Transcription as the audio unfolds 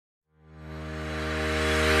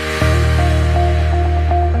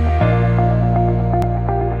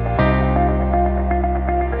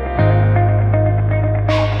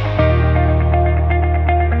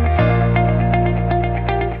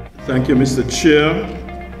Thank you, Mr. Chair,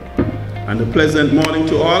 and a pleasant morning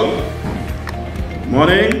to all.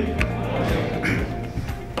 Morning.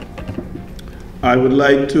 I would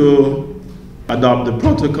like to adopt the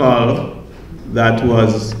protocol that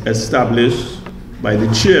was established by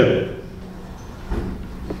the chair.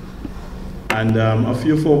 And a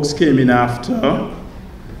few folks came in after,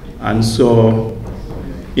 and so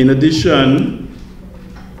in addition,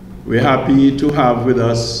 we're happy to have with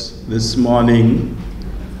us this morning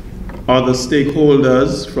other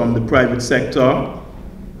stakeholders from the private sector.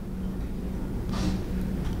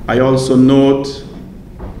 I also note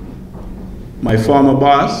my former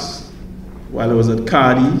boss while I was at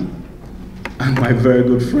Cardi, and my very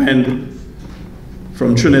good friend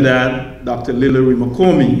from Trinidad, Dr. Lilary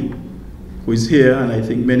McComey, who is here, and I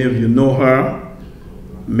think many of you know her.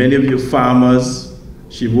 Many of you farmers,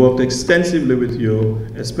 she worked extensively with you,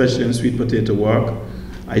 especially in sweet potato work.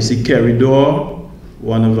 I see Kerry Dorr,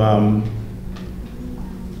 one of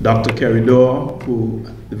Dr. Kerry Dorr, who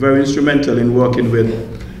is very instrumental in working with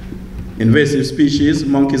invasive species,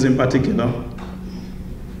 monkeys in particular.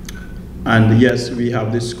 And yes, we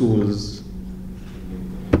have the schools,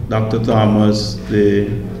 Dr. Thomas, the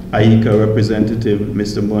AICA representative,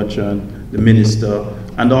 Mr. Merchant, the minister,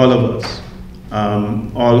 and all of us,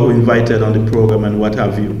 all who invited on the program and what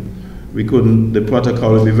have you. We couldn't, the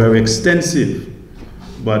protocol will be very extensive,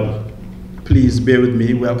 but please bear with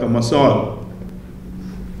me, welcome us all.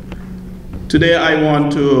 Today I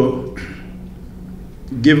want to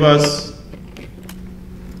give us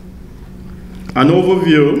an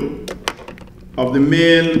overview of the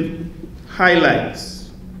main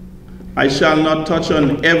highlights. I shall not touch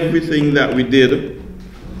on everything that we did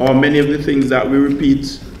or many of the things that we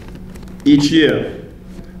repeat each year.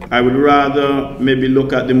 I would rather maybe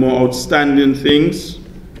look at the more outstanding things.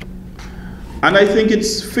 And I think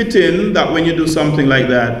it's fitting that when you do something like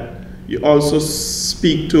that, you also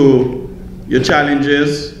speak to your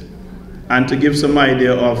challenges and to give some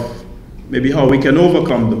idea of maybe how we can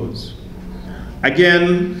overcome those.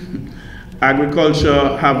 Again,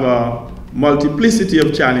 agriculture have a multiplicity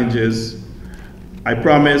of challenges. I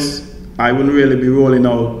promise I wouldn't really be rolling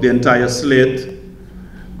out the entire slate,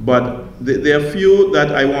 but there are a few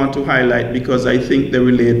that I want to highlight because I think they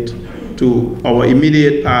relate to our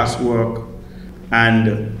immediate past work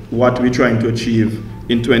and what we're trying to achieve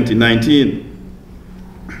in 2019.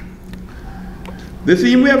 The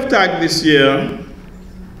theme we have tagged this year,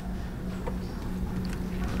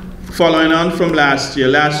 following on from last year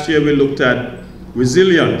we looked at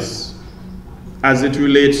resilience as it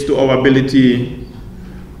relates to our ability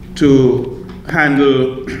to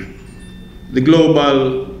handle the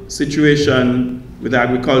global situation with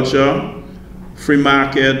agriculture, free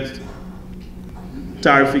market,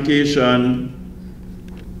 tarification,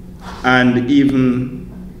 and even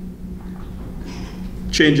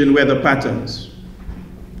changing weather patterns.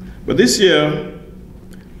 But this year,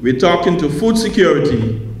 we're talking to food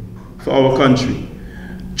security for our country.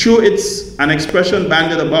 True, it's an expression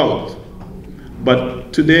bandied about,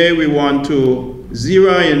 but today we want to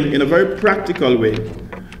zero in a very practical way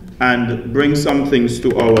and bring some things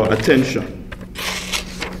to our attention.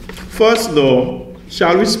 First though,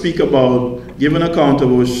 shall we speak about giving account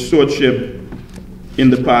of our stewardship in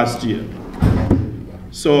the past year.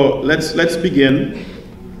 So let's begin.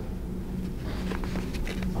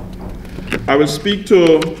 I will speak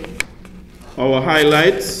to our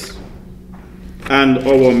highlights and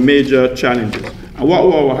our major challenges. And what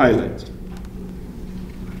were our highlights?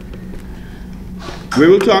 We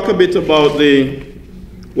will talk a bit about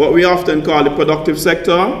what we often call the productive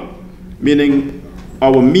sector, meaning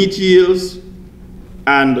our meat yields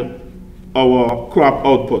and our crop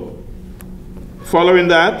output. Following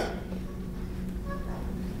that,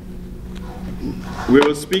 we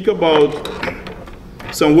will speak about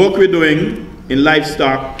some work we're doing in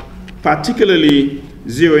livestock, particularly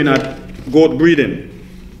zeroing at goat breeding.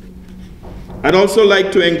 I'd also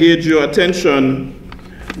like to engage your attention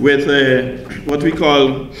with what we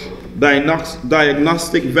call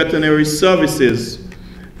diagnostic veterinary services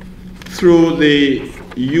through the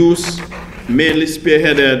use mainly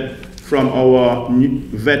spearheaded from our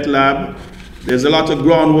vet lab. There's a lot of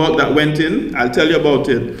groundwork that went in. I'll tell you about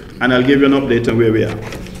it, and I'll give you an update on where we are.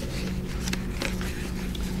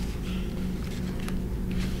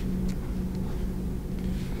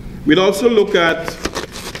 We'll also look at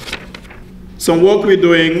some work we're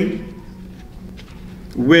doing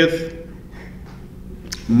with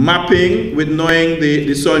mapping, with knowing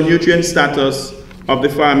the soil nutrient status of the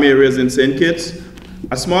farm areas in St. Kitts.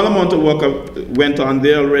 A small amount of work went on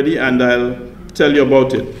there already, and I'll tell you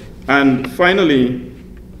about it. And finally,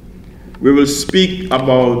 we will speak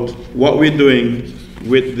about what we're doing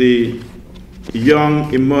with the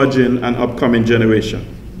young, emerging, and upcoming generation.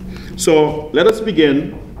 So let us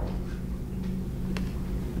begin.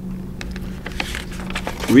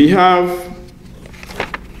 We have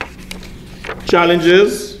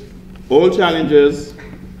challenges, old challenges,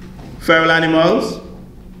 feral animals,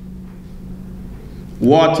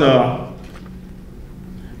 water,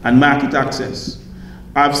 and market access.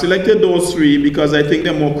 I've selected those three because I think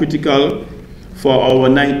they're more critical for our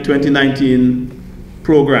 2019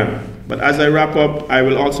 program. But as I wrap up, I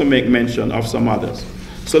will also make mention of some others.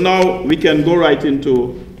 So now we can go right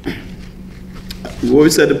into what we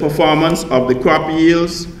said, the performance of the crop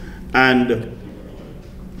yields and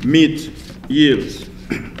meat yields.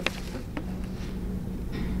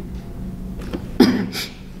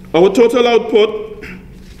 Our total output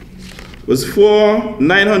was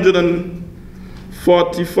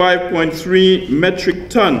 945.3 metric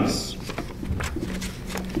tons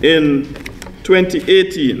in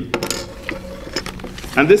 2018.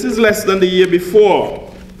 And this is less than the year before,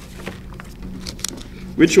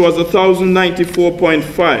 which was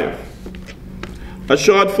 1,094.5, a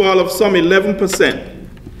shortfall of some 11%.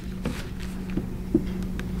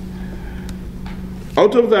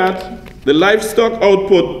 Out of that, the livestock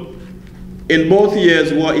output in both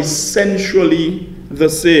years were essentially the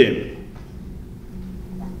same,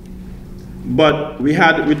 but we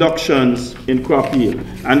had reductions in crop yield,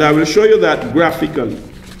 and I will show you that graphically.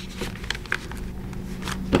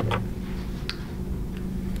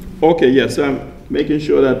 Okay, yes, I'm making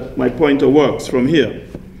sure that my pointer works from here.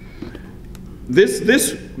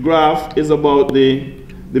 This graph is about the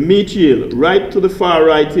meat yield. Right to the far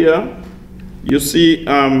right here, you see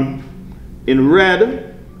in red,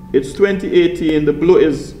 it's 2018, the blue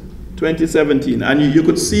is 2017. And you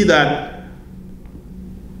could see that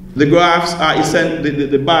the graphs are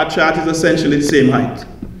the bar chart is essentially the same height.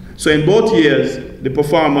 So in both years, the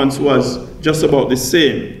performance was just about the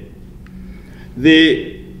same.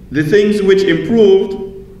 The things which improved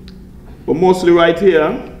were mostly right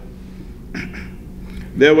here.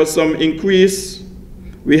 There was some increase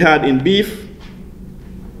we had in beef,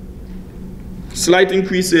 slight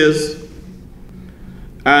increases,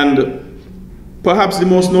 and perhaps the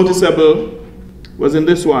most noticeable was in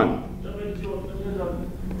this one,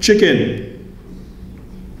 chicken.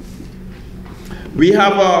 We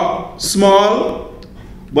have a small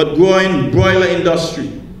but growing broiler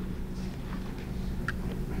industry.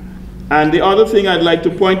 And the other thing I'd like to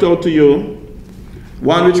point out to you,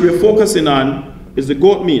 one which we're focusing on, is the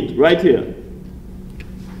goat meat right here.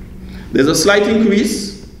 There's a slight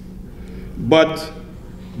increase, but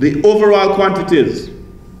the overall quantities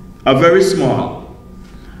are very small.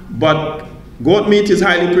 But goat meat is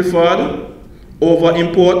highly preferred over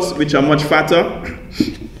imports, which are much fatter.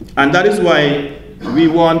 And that is why we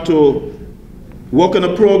want to work on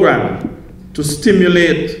a program to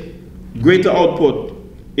stimulate greater output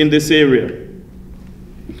in this area.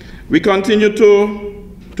 We continue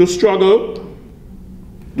to struggle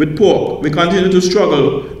with pork. We continue to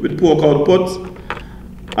struggle with pork output,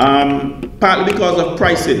 partly because of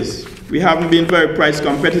prices. We haven't been very price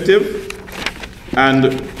competitive,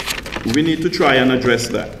 and we need to try and address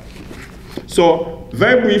that. So,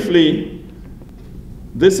 very briefly,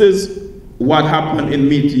 this is what happened in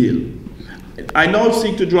meat yield. I now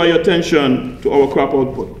seek to draw your attention to our crop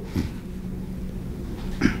output.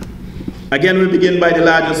 Again, we begin by the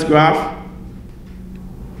largest graph.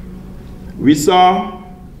 We saw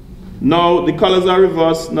now the colors are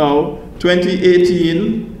reversed now.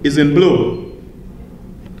 2018 is in blue.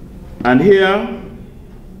 And here,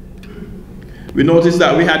 we notice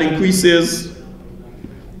that we had increases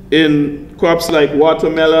in crops like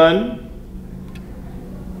watermelon.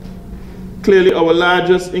 Clearly, our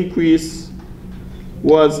largest increase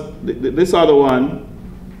was this other one,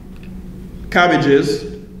 cabbages.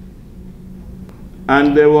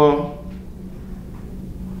 And there were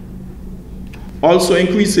also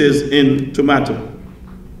increases in tomato.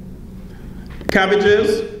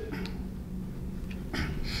 Cabbages,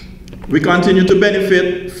 we continue to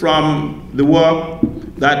benefit from the work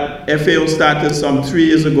that FAO started some 3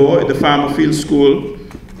 years ago at the Farmer Field School,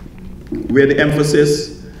 where the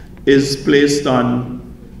emphasis is placed on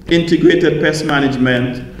integrated pest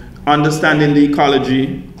management, understanding the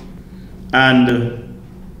ecology, and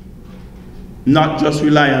not just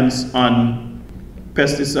reliance on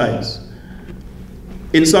pesticides.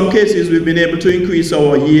 In some cases, we've been able to increase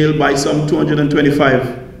our yield by some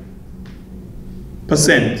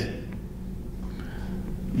 225%.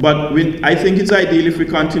 But I think it's ideal if we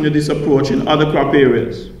continue this approach in other crop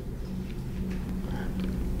areas.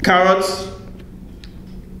 Carrots,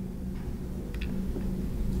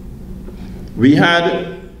 We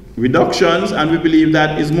had reductions, and we believe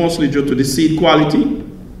that is mostly due to the seed quality,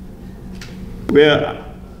 where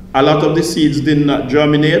a lot of the seeds did not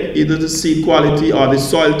germinate, either the seed quality or the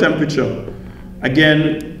soil temperature.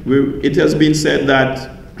 Again, it has been said that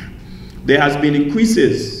there has been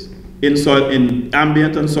increases in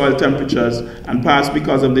ambient and soil temperatures, and perhaps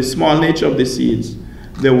because of the small nature of the seeds,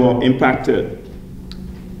 they were impacted.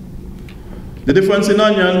 The difference in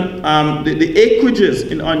onion, the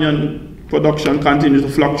acreages in onion production continue to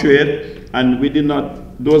fluctuate, and we did not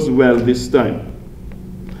do as well this time.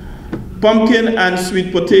 Pumpkin and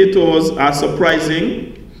sweet potatoes are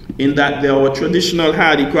surprising in that they are traditional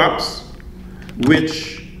hardy crops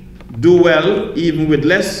which do well even with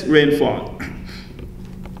less rainfall.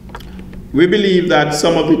 We believe that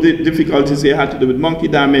some of the difficulties here had to do with monkey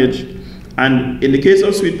damage, and in the case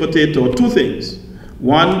of sweet potato, two things.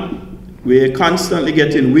 One, we're constantly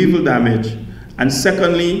getting weevil damage, and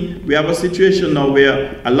secondly, we have a situation now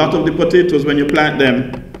where a lot of the potatoes, when you plant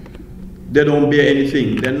them, they don't bear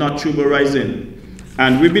anything. They're not tuberizing.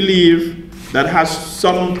 And we believe that has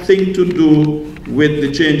something to do with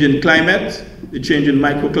the change in climate, the change in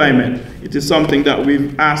microclimate. It is something that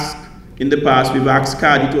we've asked in the past. We've asked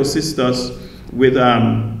CADI to assist us with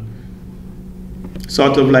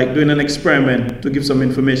sort of like doing an experiment to give some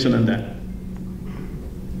information on that.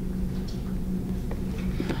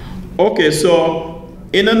 Okay, so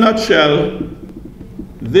in a nutshell,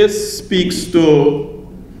 this speaks to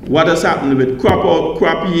what has happened with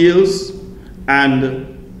crop yields and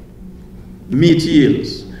meat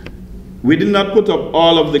yields. We did not put up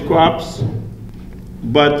all of the crops,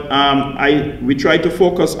 but we try to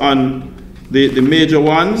focus on the major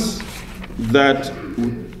ones, that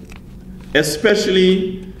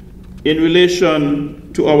especially in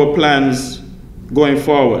relation to our plans going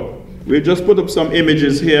forward. We just put up some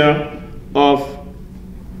images here of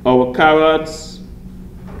our carrots,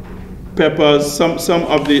 peppers, some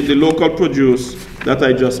of the local produce that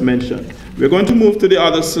I just mentioned. We're going to move to the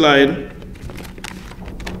other slide,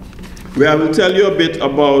 where I will tell you a bit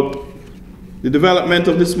about the development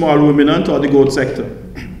of the small ruminant or the goat sector.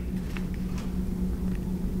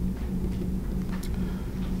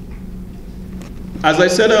 As I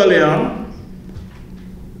said earlier,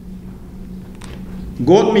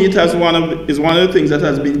 goat meat is one of the things that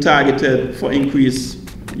has been targeted for increased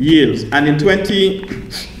yields. And in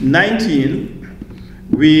 2019,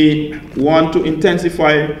 we want to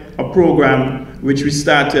intensify a program which we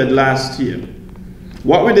started last year.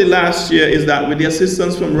 What we did last year is that with the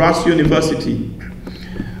assistance from Ross University,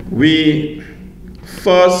 we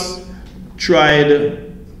first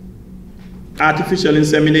tried artificial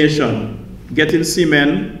insemination, getting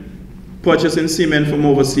semen, purchasing semen from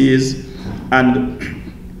overseas, and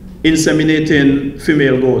inseminating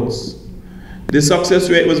female goats. The success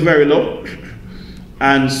rate was very low,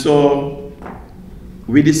 and so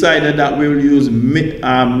we decided that we will use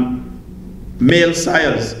male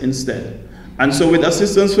sires instead. And so with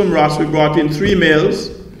assistance from Ross, we brought in 3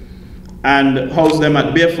 males and housed them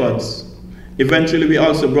at Barefords. Eventually, we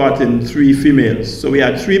also brought in 3 females. So we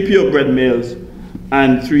had 3 purebred males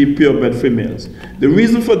and 3 purebred females. The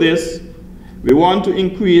reason for this, we want to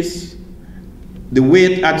increase the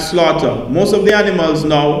weight at slaughter. Most of the animals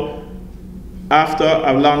now, after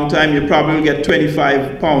a long time, you probably get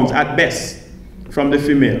 25 pounds at best from the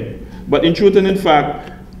female. But in truth and in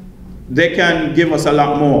fact, they can give us a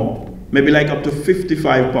lot more, maybe like up to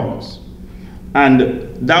 55 pounds.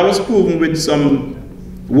 And that was proven with some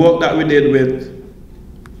work that we did with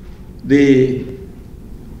the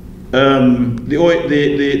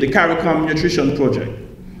CARICOM Nutrition Project.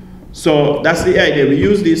 So that's the idea. We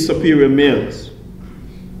use these superior males.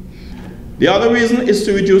 The other reason is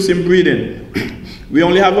to reduce inbreeding. We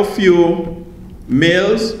only have a few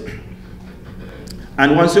males,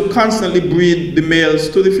 and once you constantly breed the males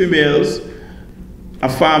to the females, a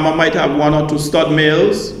farmer might have 1 or 2 stud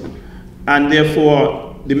males, and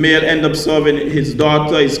therefore the male ends up serving his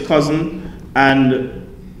daughter, his cousin, and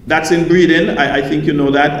that's inbreeding. I think you know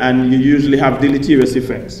that, and you usually have deleterious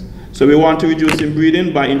effects. So we want to reduce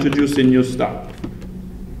inbreeding by introducing new stock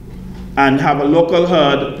and have a local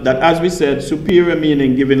herd that, as we said, superior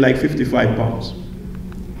meaning giving like 55 pounds.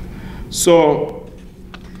 So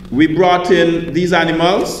we brought in these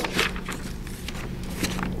animals,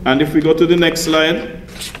 and if we go to the next slide,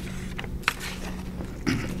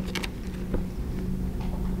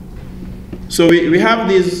 so we have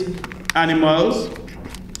these animals,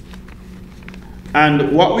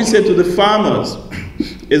 and what we say to the farmers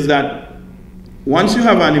is that once you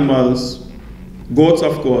have animals, goats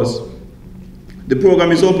of course, the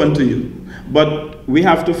program is open to you, but we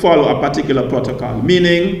have to follow a particular protocol,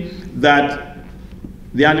 meaning that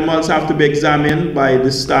the animals have to be examined by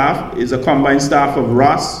the staff. It's a combined staff of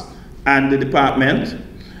Ross and the department.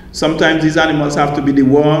 Sometimes these animals have to be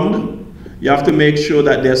dewormed. You have to make sure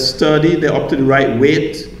that they're sturdy, they're up to the right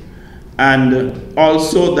weight, and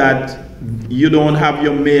also that you don't have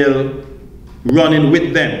your male running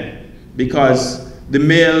with them, because the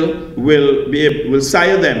male will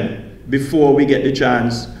sire them before we get the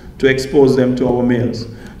chance to expose them to our males.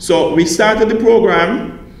 So we started the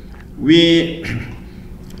program. We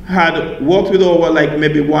had worked with over like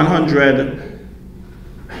maybe 100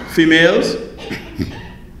 females,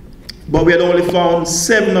 but we had only found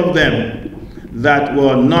 7 of them that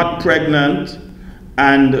were not pregnant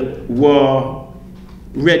and were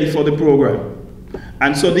ready for the program.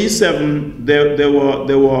 And so these 7, they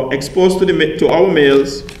were exposed to our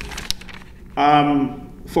males.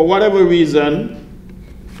 For whatever reason,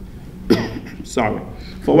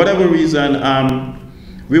 for whatever reason,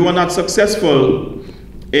 we were not successful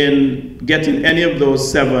in getting any of those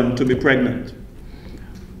 7 to be pregnant.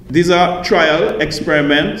 These are trial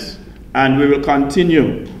experiments, and we will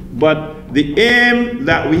continue. But the aim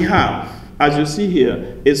that we have, as you see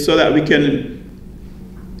here, is so that we can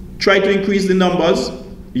try to increase the numbers.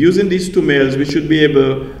 Using these 2 males, we should be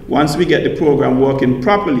able, once we get the program working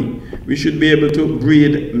properly, we should be able to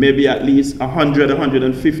breed maybe at least 100,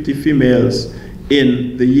 150 females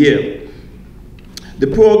in the year. The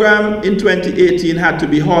program in 2018 had to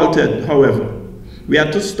be halted, however. We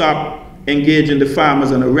had to stop engaging the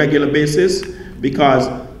farmers on a regular basis because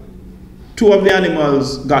 2 of the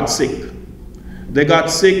animals got sick. They got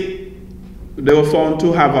sick, they were found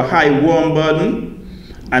to have a high worm burden,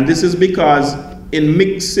 and this is because in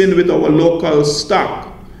mixing with our local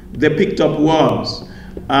stock, they picked up worms.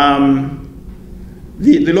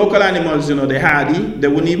 The local animals, you know, they're hardy, they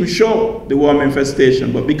wouldn't even show the worm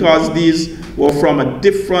infestation, but because these were from a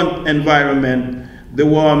different environment, the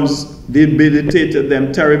worms debilitated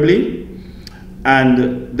them terribly,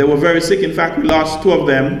 and they were very sick. In fact, we lost 2 of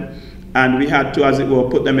them, and we had to, as it were,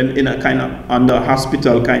 put them in a kind of under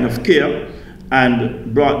hospital kind of care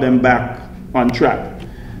and brought them back on track.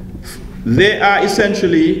 They are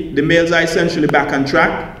essentially, the males are essentially back on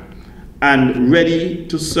track and ready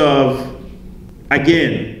to serve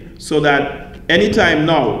again, so that anytime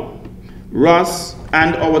now, Ross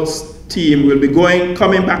and our team will be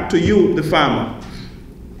coming back to you, the farmer,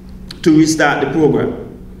 to restart the program,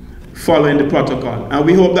 following the protocol. And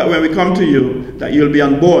we hope that when we come to you, that you'll be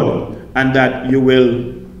on board and that you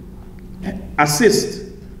will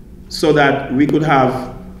assist so that we could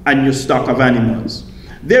have a new stock of animals.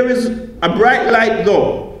 There is a bright light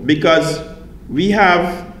though, because we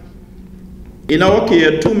have in our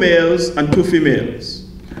care 2 males and 2 females,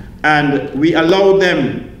 and we allow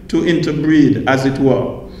them to interbreed, as it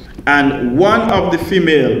were. And one of the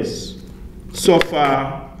females so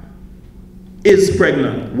far is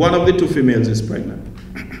pregnant. One of the 2 females is pregnant.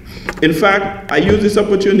 In fact, I use this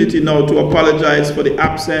opportunity now to apologize for the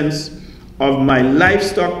absence of my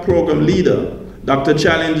livestock program leader, Dr.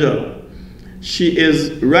 Challenger. She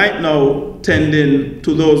is right now tending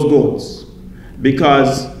to those goats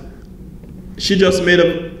because she just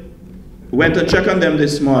went and checked on them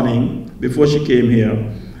this morning before she came here,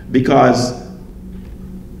 because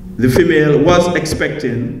the female was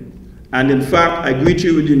expecting, and in fact, I greet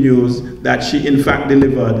you with the news that she in fact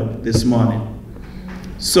delivered this morning.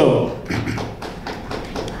 So,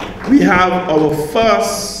 we have our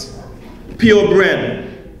first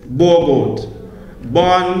purebred boar goat,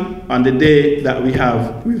 born on the day that we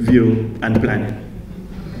have review and planning.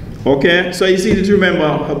 Okay, so it's easy to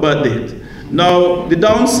remember her birth date. Now, the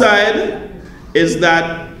downside is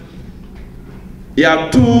that you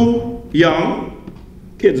have 2 young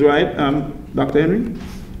kids, right, Dr. Henry?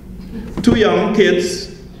 2 young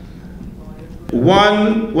kids.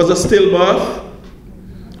 One was a stillbirth,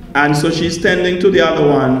 and so she's tending to the other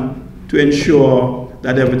one to ensure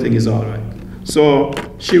that everything is all right. So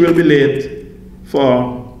she will be late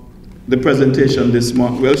for the presentation this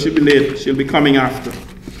month. Well, she'll be late, she'll be coming after.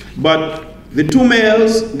 But the 2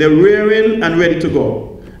 males, they're rearing and ready to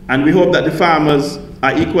go. And we hope that the farmers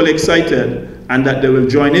are equally excited and that they will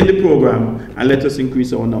join in the program and let us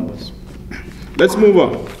increase our numbers. Let's move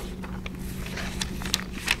on.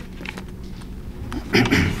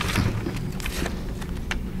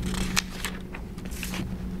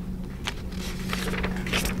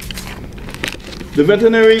 The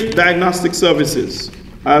veterinary diagnostic services.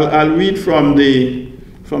 I'll read from the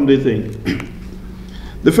thing.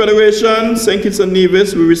 The Federation, St. Kitts and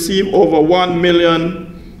Nevis, we receive over 1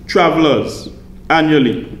 million travelers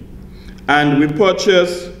annually. And we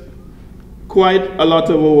purchase quite a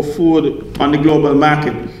lot of our food on the global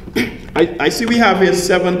market. I see we have here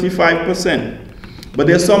 75%, but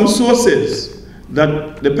there's some sources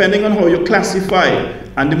that, depending on how you classify,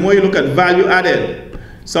 and the more you look at value added,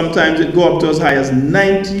 sometimes it go up to as high as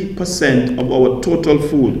 90% of our total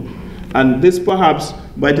food. And this perhaps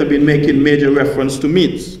might have been making major reference to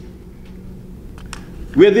meats.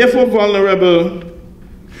 We are therefore vulnerable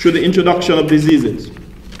to the introduction of diseases.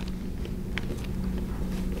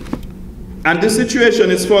 And this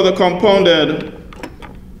situation is further compounded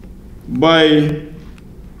by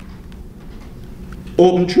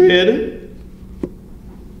open trade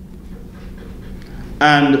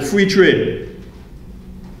and free trade.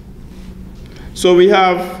 So we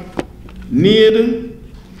have need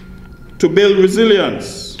to build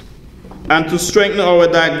resilience and to strengthen our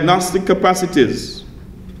diagnostic capacities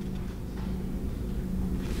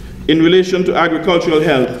in relation to agricultural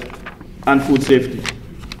health and food safety.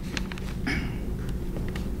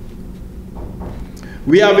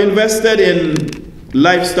 We have invested in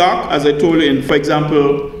livestock, as I told you, in, for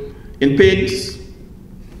example, in pigs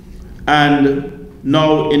and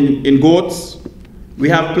now in goats. We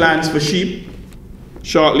have plans for sheep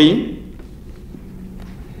shortly.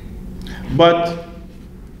 But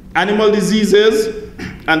animal diseases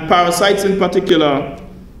and parasites in particular,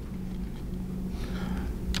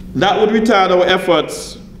 that would retard our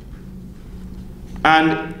efforts,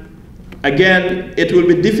 and again, it will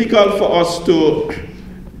be difficult for us to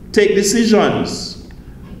take decisions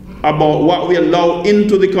about what we allow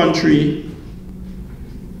into the country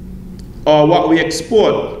or what we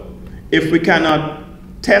export if we cannot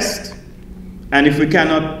test and if we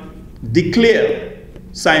cannot declare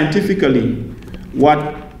scientifically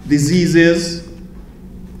what diseases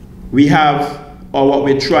we have or what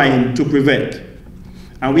we're trying to prevent.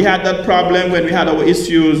 And we had that problem when we had our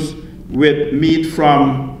issues with meat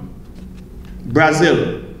from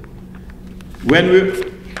Brazil.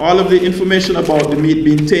 When all of the information about the meat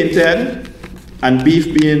being tainted and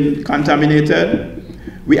beef being contaminated,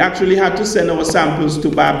 we actually had to send our samples to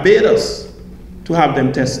Barbados to have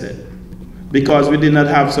them tested because we did not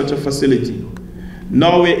have such a facility.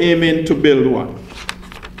 Now we're aiming to build one.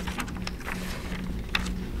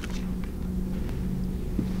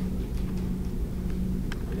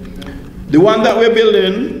 The one that we're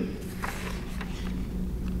building,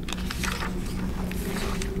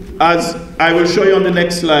 as I will show you on the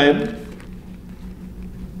next slide,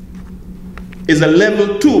 is a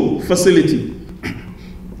level 2 facility.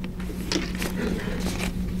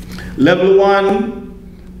 Level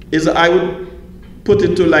 1 is, I would put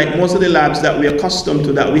it to like most of the labs that we're accustomed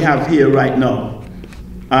to that we have here right now.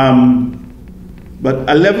 But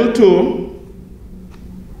a level 2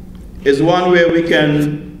 is one where we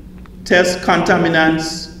can test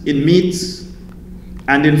contaminants in meats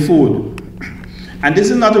and in food. And this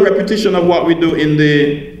is not a repetition of what we do in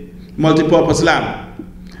the multipurpose lab.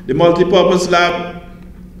 The multipurpose lab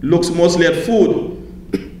looks mostly at food.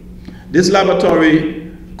 This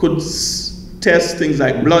laboratory could test things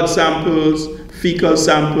like blood samples, fecal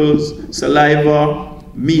samples, saliva,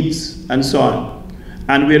 meats, and so on.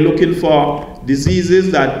 And we're looking for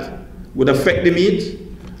diseases that would affect the meat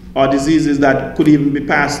or diseases that could even be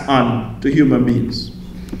passed on to human beings.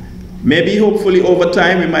 Maybe, hopefully, over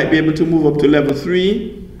time, we might be able to move up to level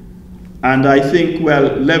 3. And I think,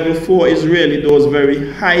 well, level 4 is really those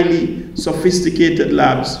very highly sophisticated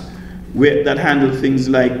labs that handle things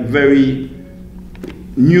like very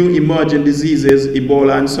new emerging diseases,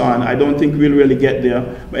 Ebola and so on. I don't think we'll really get there.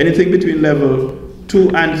 But anything between level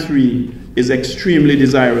 2 and 3 is extremely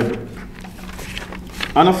desirable.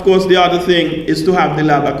 And of course, the other thing is to have the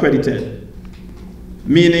lab accredited,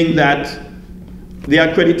 meaning that the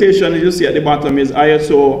accreditation you see at the bottom is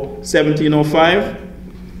ISO 1705,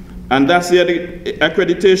 and that's the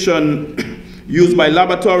accreditation used by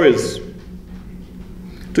laboratories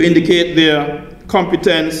to indicate their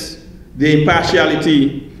competence, their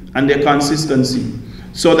impartiality, and their consistency,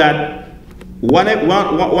 so that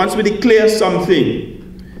once we declare something,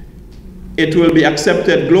 it will be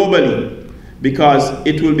accepted globally because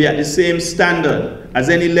it will be at the same standard as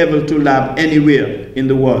any level 2 lab anywhere in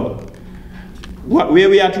the world. Where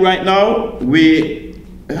we are at right now, we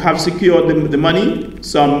have secured the money,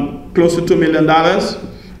 some close to $2 million,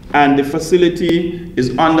 and the facility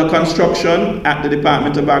is under construction at the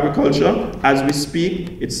Department of Agriculture as we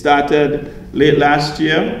speak. It started late last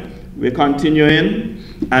year. We're continuing,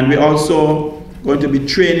 and we're also going to be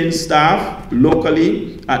training staff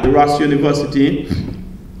locally at the Ross University,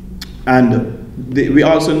 and we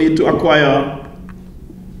also need to acquire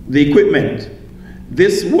the equipment.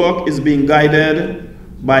 This work is being guided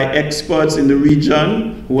by experts in the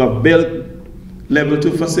region who have built level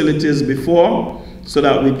 2 facilities before, so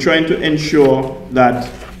that we're trying to ensure that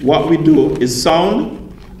what we do is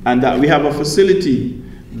sound and that we have a facility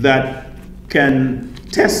that can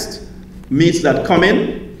test meats that come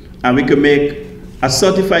in, and we can make a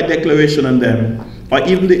certified declaration on them, or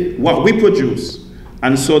even what we produce,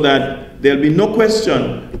 and so that there'll be no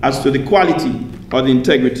question as to the quality or the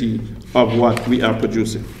integrity of what we are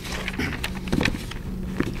producing.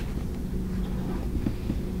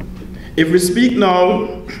 If we speak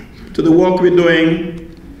now to the work we're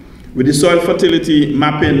doing with the soil fertility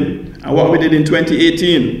mapping and what we did in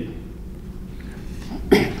 2018,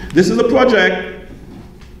 this is a project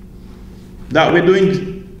that we're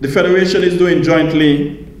doing, the Federation is doing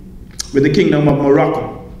jointly with the Kingdom of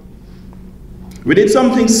Morocco. We did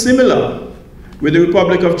something similar with the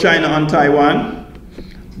Republic of China and Taiwan,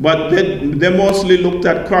 but they mostly looked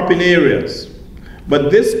at cropping areas.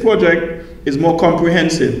 But this project is more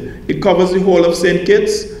comprehensive. It covers the whole of St.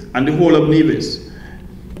 Kitts and the whole of Nevis.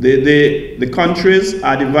 The countries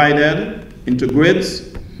are divided into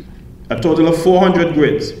grids, a total of 400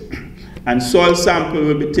 grids, and soil sample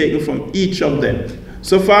will be taken from each of them.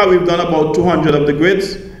 So far we've done about 200 of the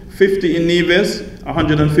grids, 50 in Nevis,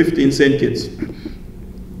 150 in St. Kitts.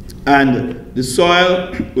 And the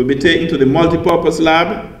soil will be taken to the multipurpose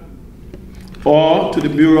lab or to the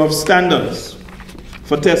Bureau of Standards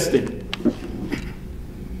for testing.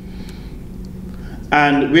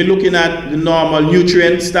 And we're looking at the normal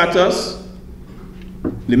nutrient status,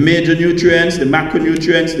 the major nutrients, the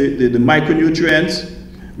macronutrients, the micronutrients.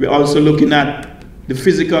 We're also looking at the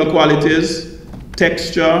physical qualities,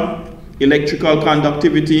 texture, electrical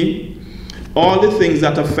conductivity, all the things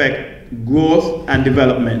that affect growth and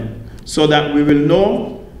development, so that we will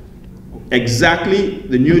know exactly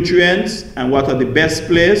the nutrients and what are the best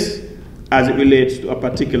place as it relates to a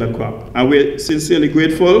particular crop. And we're sincerely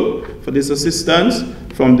grateful for this assistance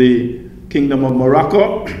from the Kingdom of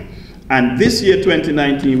Morocco. And this year,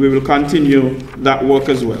 2019, we will continue that work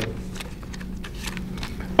as well.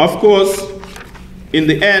 Of course, in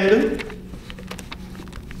the end,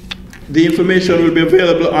 the information will be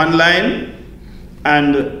available online,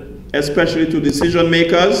 and especially to decision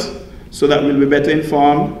makers, so that we'll be better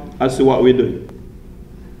informed as to what we're doing.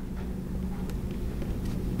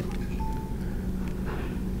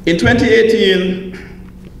 In 2018,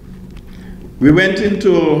 we went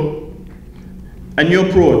into a new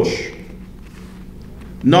approach.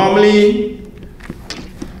 Normally,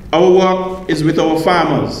 our work is with our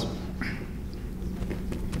farmers,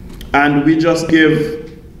 and we just give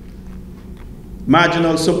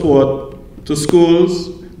marginal support to schools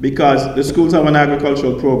because the schools have an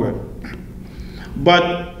agricultural program.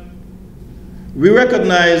 But we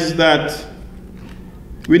recognize that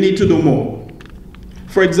we need to do more.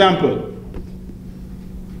 For example,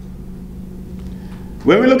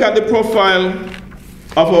 when we look at the profile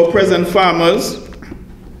of our present farmers,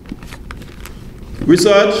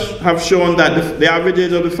 research have shown that the average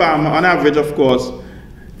age of the farmer, on average of course,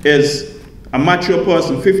 is a mature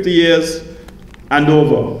person, 50 years and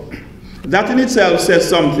over. That in itself says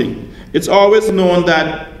something. It's always known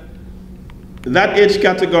that that age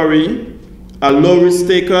category are low risk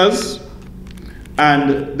takers,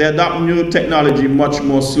 and they adopt new technology much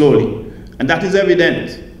more slowly. And that is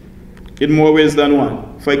evident in more ways than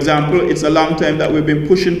one. For example, it's a long time that we've been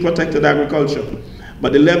pushing protected agriculture,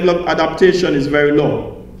 but the level of adaptation is very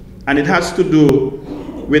low. And it has to do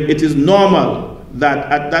with, it is normal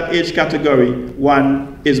that at that age category,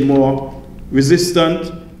 one is more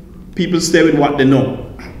resistant, people stay with what they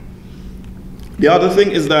know. The other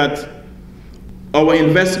thing is that our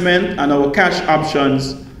investment and our cash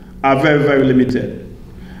options are very, very limited.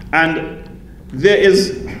 And there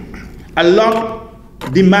is a lot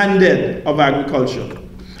demanded of agriculture.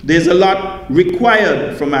 There's a lot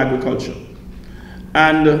required from agriculture.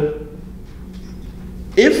 And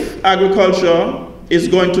if agriculture is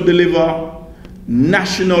going to deliver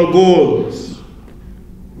national goals,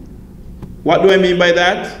 what do I mean by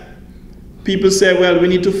that? People say, well, we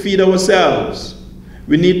need to feed ourselves.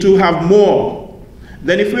 We need to have more.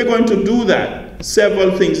 Then if we're going to do that,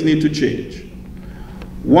 several things need to change.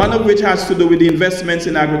 One of which has to do with the investments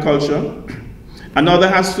in agriculture. Another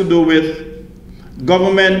has to do with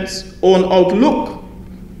government's own outlook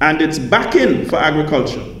and its backing for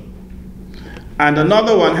agriculture. And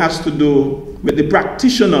another one has to do with the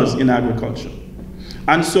practitioners in agriculture.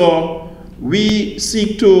 And so we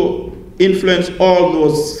seek to influence all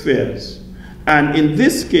those spheres. And in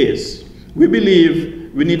this case, we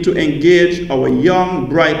believe we need to engage our young,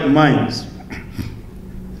 bright minds,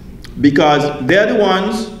 because they're the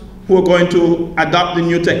ones who are going to adopt the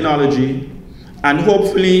new technology, and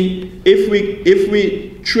hopefully if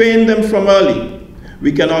we train them from early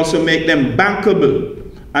we can also make them bankable,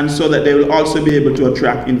 and so that they will also be able to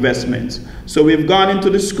attract investments. So we've gone into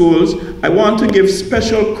the schools. I want to give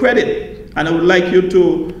special credit, and I would like you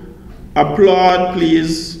to applaud,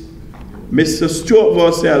 please, Mr. Stuart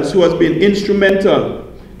Vorsells, who has been instrumental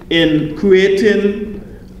in creating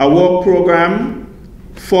a work program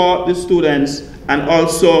for the students, and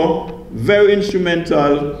also very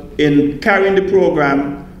instrumental in carrying the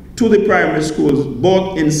program to the primary schools,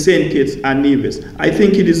 both in St. Kitts and Nevis. I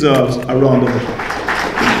think he deserves a round of applause.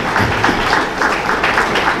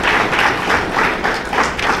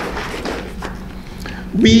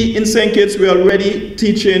 We in St. Kitts, we're already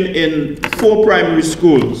teaching in 4 primary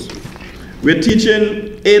schools. We're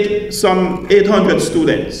teaching some 800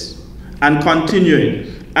 students and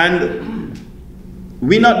continuing. And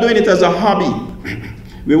we're not doing it as a hobby.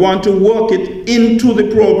 We want to work it into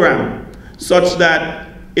the program such that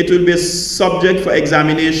it will be a subject for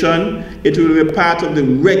examination, it will be a part of the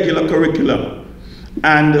regular curriculum,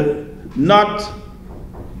 and not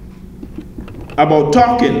about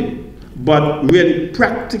talking, but really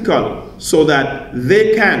practical, so that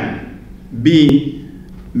they can be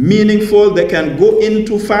meaningful, they can go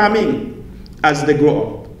into farming as they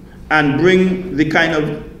grow up and bring the kind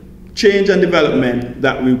of change and development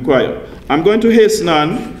that we require. I'm going to hasten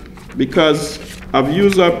on because I've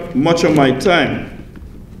used up much of my time.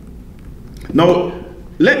 Now,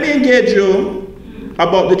 let me engage you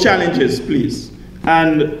about the challenges, please.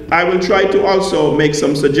 And I will try to also make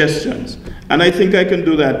some suggestions. And I think I can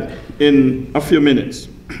do that in a few minutes.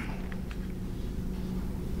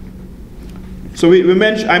 So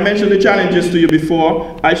I mentioned the challenges to you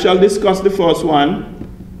before. I shall discuss the first one,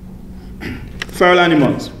 feral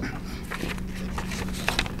animals.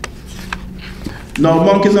 Now,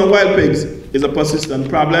 monkeys and wild pigs is a persistent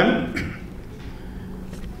problem.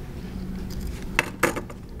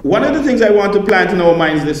 One of the things I want to plant in our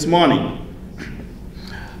minds this morning,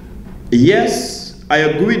 yes, I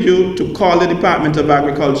agree with you to call the Department of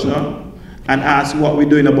Agriculture and ask what we're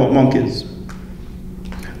doing about monkeys.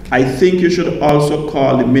 I think you should also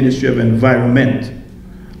call the Ministry of Environment.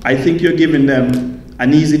 I think you're giving them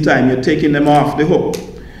an easy time. You're taking them off the hook.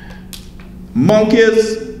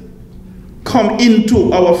 Monkeys come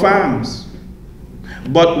into our farms,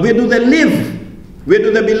 but where do they live? Where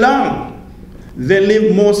do they belong? They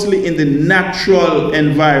live mostly in the natural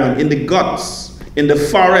environment, in the guts, in the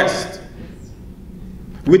forest,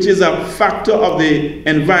 which is a factor of the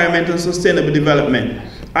environment and sustainable development.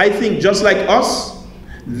 I think just like us,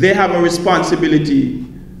 they have a responsibility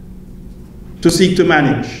to seek to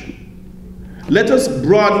manage. Let us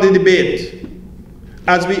broaden the debate.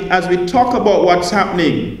 As we talk about what's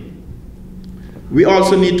happening, we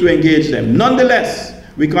also need to engage them. Nonetheless,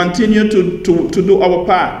 we continue to do our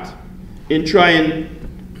part in trying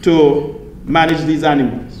to manage these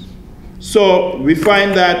animals. So we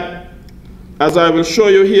find that, as I will show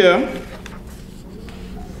you here,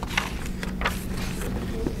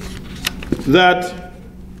 that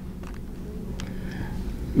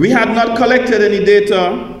we had not collected any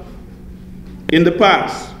data in the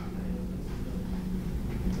past.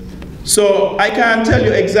 So I can't tell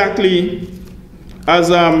you exactly as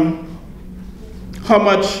how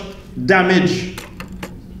much damage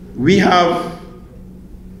we have,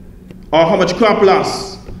 or how much crop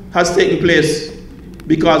loss has taken place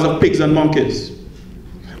because of pigs and monkeys.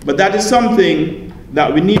 But that is something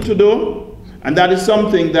that we need to do, and that is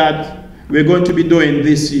something that we're going to be doing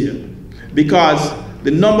this year, because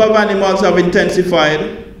the number of animals have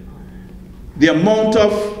intensified, the amount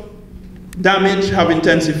of damage have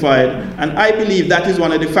intensified, and I believe that is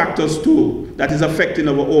one of the factors too that is affecting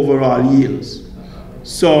our overall yields.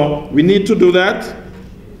 So we need to do that.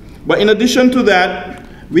 But in addition to that,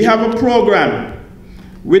 we have a program,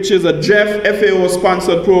 which is a Jeff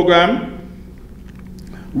FAO-sponsored program,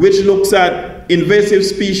 which looks at invasive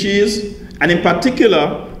species, and in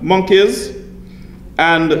particular, monkeys,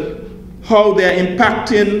 and how they're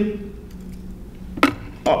impacting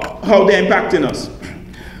us.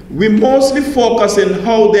 We mostly focus on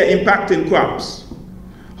how they're impacting crops,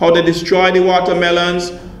 how they destroy the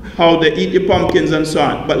watermelons, how they eat the pumpkins, and so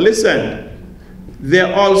on. But listen,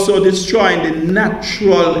 they're also destroying the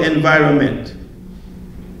natural environment.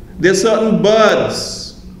 There are certain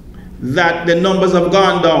birds that the numbers have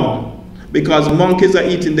gone down because monkeys are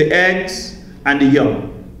eating the eggs and the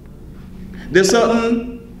young. There are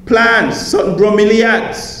certain plants, certain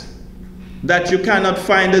bromeliads that you cannot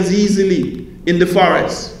find as easily in the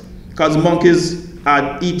forest because monkeys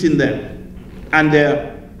are eating them, and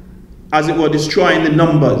they're, as it were, destroying the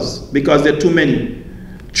numbers because there are too many.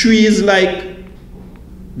 Trees like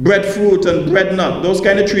breadfruit and breadnut, those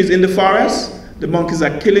kind of trees in the forest, the monkeys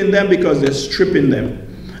are killing them because they're stripping them.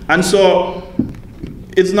 And so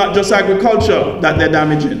it's not just agriculture that they're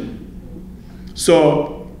damaging.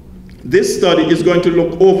 So this study is going to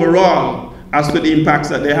look overall as to the impacts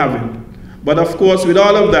that they're having. But of course, with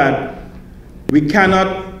all of that, we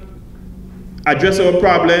cannot address our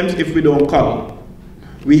problems if we don't cull.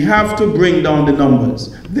 We have to bring down the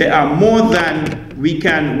numbers. There are more than we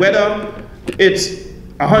can, whether it's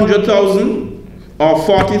 100,000 or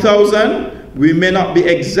 40,000, we may not be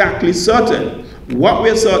exactly certain. What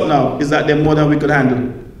we're certain of is that there are more than we could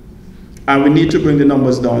handle. And we need to bring the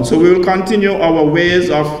numbers down. So we will continue our ways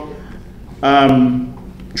of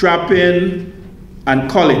trapping and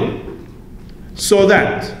culling, so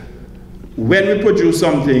that when we produce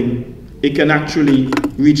something, it can actually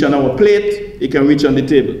reach on our plate, it can reach on the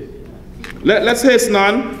table. Let's hasten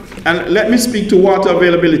on, and let me speak to water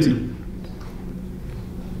availability.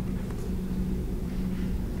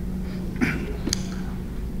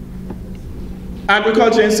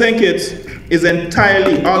 Agriculture in St. Kitts is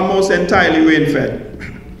entirely, almost entirely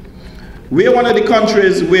rain-fed. We are one of the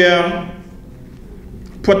countries where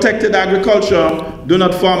protected agriculture do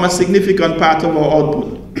not form a significant part of our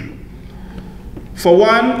output. For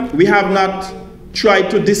one, we have not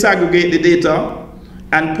tried to disaggregate the data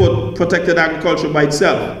and put protected agriculture by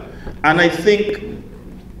itself. And I think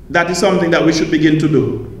that is something that we should begin to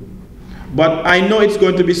do. But I know it's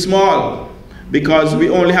going to be small because we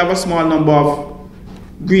only have a small number of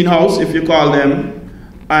greenhouse, if you call them,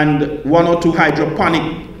 and 1 or 2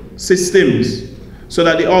 hydroponic systems, so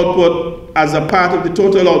that the output as a part of the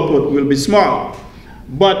total output will be small.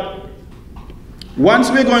 But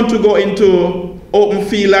once we're going to go into open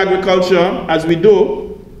field agriculture, as we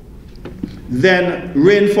do, then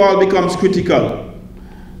rainfall becomes critical.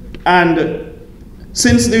 And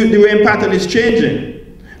since the rain pattern is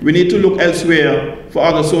changing, we need to look elsewhere for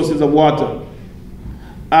other sources of water.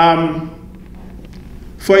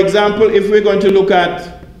 For example, if we're going to look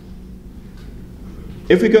at,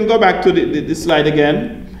 if we can go back to the slide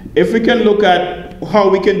again, if we can look at how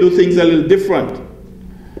we can do things a little different,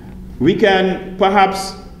 we can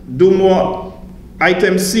perhaps do more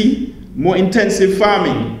item C, more intensive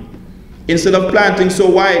farming. Instead of planting so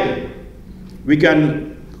wide, we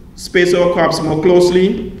can space our crops more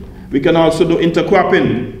closely. We can also do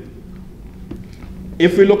intercropping.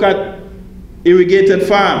 If we look at irrigated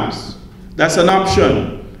farms, that's an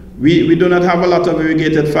option. We do not have a lot of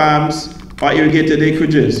irrigated farms or irrigated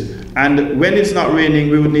acreages. And when it's not raining,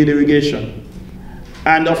 we would need irrigation.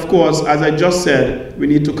 And of course, as I just said, we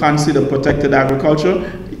need to consider protected agriculture.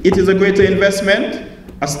 It is a greater investment,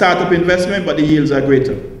 a startup investment, but the yields are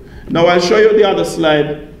greater. Now I'll show you the other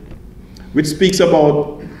slide, which speaks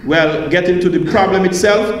about, well, getting to the problem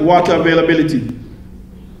itself, water availability.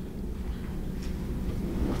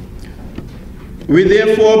 We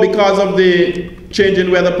therefore, because of the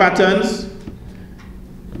changing weather patterns,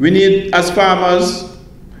 we need, as farmers,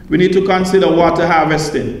 we need to consider water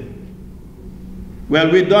harvesting.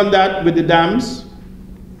 Well, we've done that with the dams,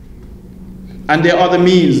 and there are other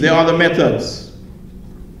means, there are other methods.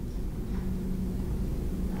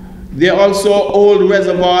 There are also old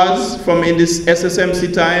reservoirs from in this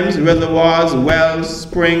SSMC times, reservoirs, wells,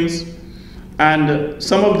 springs, and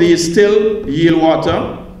some of these still yield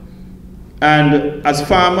water. And as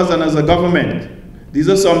farmers and as a government, these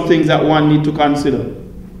are some things that one needs to consider.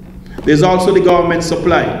 There's also the government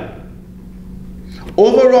supply.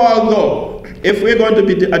 Overall though, if we're going to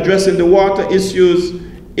be addressing the water issues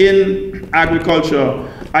in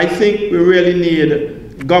agriculture, I think we really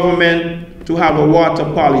need government to have a water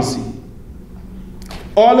policy.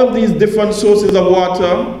 All of these different sources of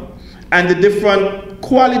water and the different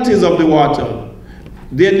qualities of the water,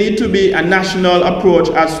 there need to be a national approach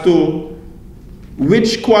as to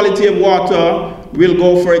which quality of water will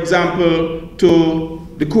go, for example, to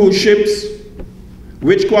the cruise ships,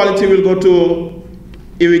 which quality will go to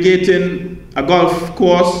irrigating a golf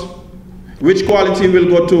course, which quality will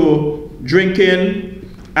go to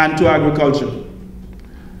drinking and to agriculture.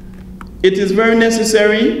 It is very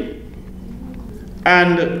necessary,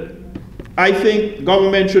 and I think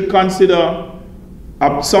government should consider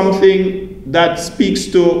something that speaks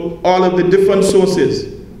to all of the different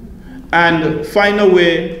sources and find a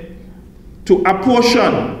way to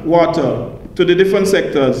apportion water to the different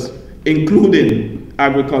sectors, including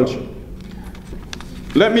agriculture.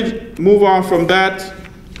 Let me move on from that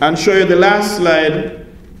and show you the last slide,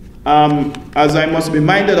 as I must be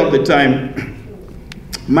minded of the time.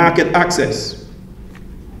 Market access.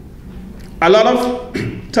 A lot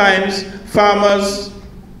of times farmers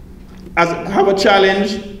have a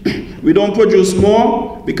challenge. We don't produce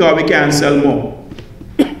more because we can't sell more.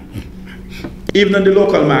 even in the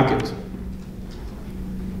local market.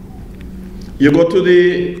 You go to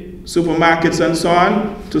the supermarkets and so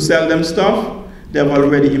on to sell them stuff, they've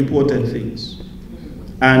already imported things.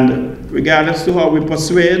 And regardless to how we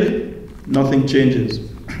persuade, nothing changes.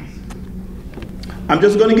 I'm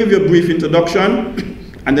just going to give you a brief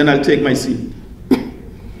introduction and then I'll take my seat.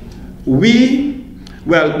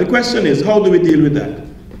 Well, the question is, how do we deal with that?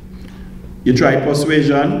 You try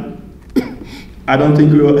persuasion. I don't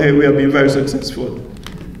think we have been very successful.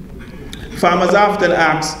 Farmers often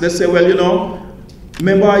ask, they say, well, you know,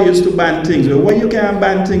 remember I used to ban things. Well, why you can't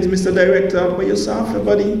ban things, Mr. Director? Why you soft,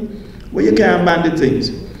 buddy? Why you can't ban the things?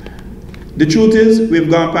 The truth is, we've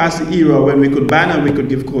gone past the era when we could ban and we could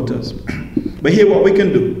give quotas. But here what we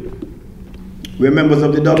can do. We're members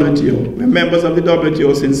of the WTO. We're members of the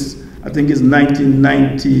WTO since, I think it's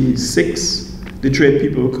 1996. The trade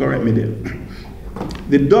people will correct me there.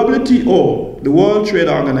 The WTO, the World Trade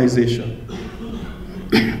Organization,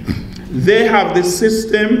 they have this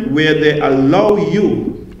system where they allow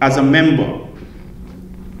you as a member,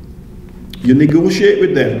 you negotiate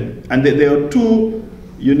with them, and there are two,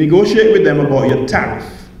 you negotiate with them about your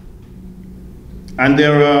tariff. And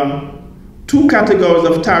there are two categories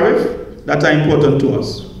of tariff that are important to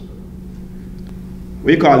us.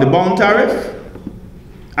 We call the bound tariff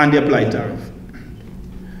and the applied tariff.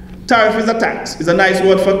 Tariff is a tax. It's a nice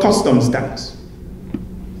word for customs tax.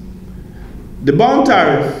 The bound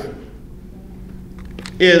tariff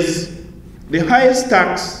is the highest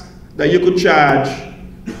tax that you could charge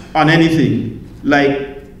on anything,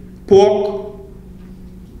 like pork,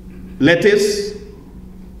 lettuce,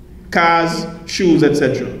 cars, shoes,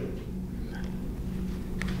 etc.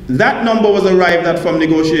 That number was arrived at from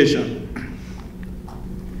negotiation.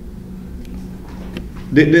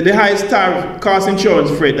 The highest tariff cost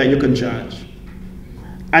insurance freight that you can charge.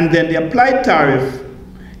 And then the applied tariff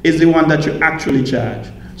is the one that you actually charge.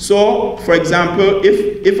 So, for example,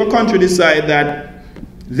 if a country decides that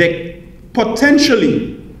they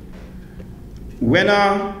potentially, when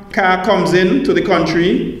a car comes into the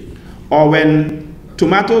country, or when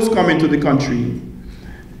tomatoes come into the country,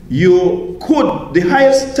 the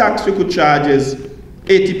highest tax you could charge is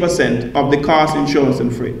 80% of the cost, insurance,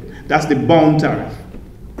 and freight. That's the bound tariff.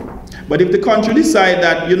 But if the country decides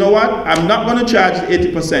that, you know what, I'm not going to charge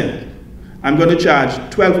 80%, I'm going to charge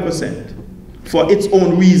 12% for its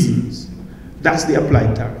own reasons, that's the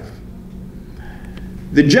applied tariff.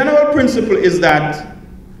 The general principle is that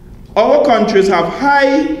our countries have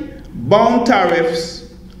high bound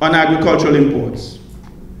tariffs on agricultural imports,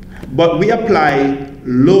 but we apply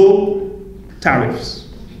low tariffs.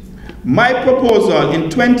 My proposal in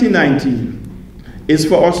 2019 is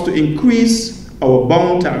for us to increase our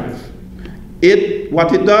bound tariff.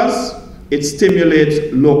 What it does, it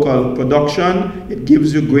stimulates local production, it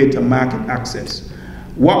gives you greater market access.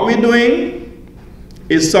 What we're doing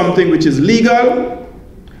is something which is legal,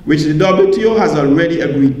 which the WTO has already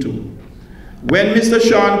agreed to. When Mr.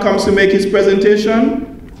 Sean comes to make his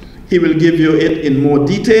presentation, he will give you it in more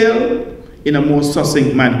detail, in a more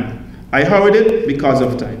succinct manner. I hurried it because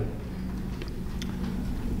of time.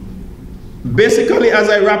 Basically, as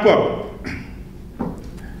I wrap up,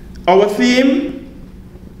 our theme,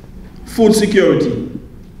 food security.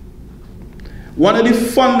 One of the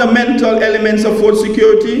fundamental elements of food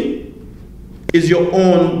security is your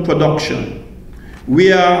own production.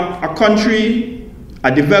 We are a country,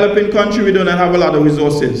 a developing country, we don't have a lot of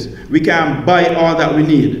resources. We can't buy all that we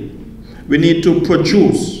need. We need to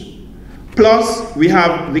produce. Plus, we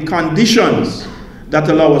have the conditions that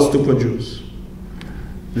allow us to produce.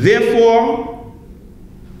 Therefore,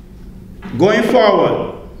 going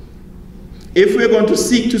forward, if we're going to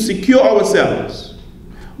seek to secure ourselves,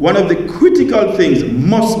 one of the critical things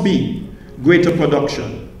must be greater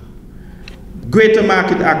production, greater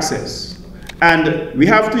market access, and we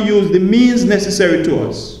have to use the means necessary to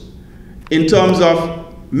us in terms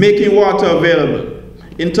of making water available,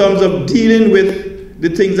 in terms of dealing with the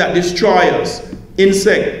things that destroy us,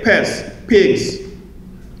 insects, pests, pigs,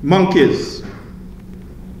 monkeys,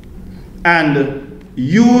 and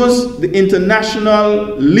use the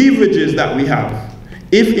international leverages that we have,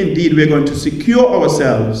 if indeed we're going to secure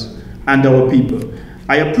ourselves and our people.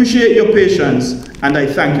 I appreciate your patience and I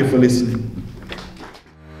thank you for listening.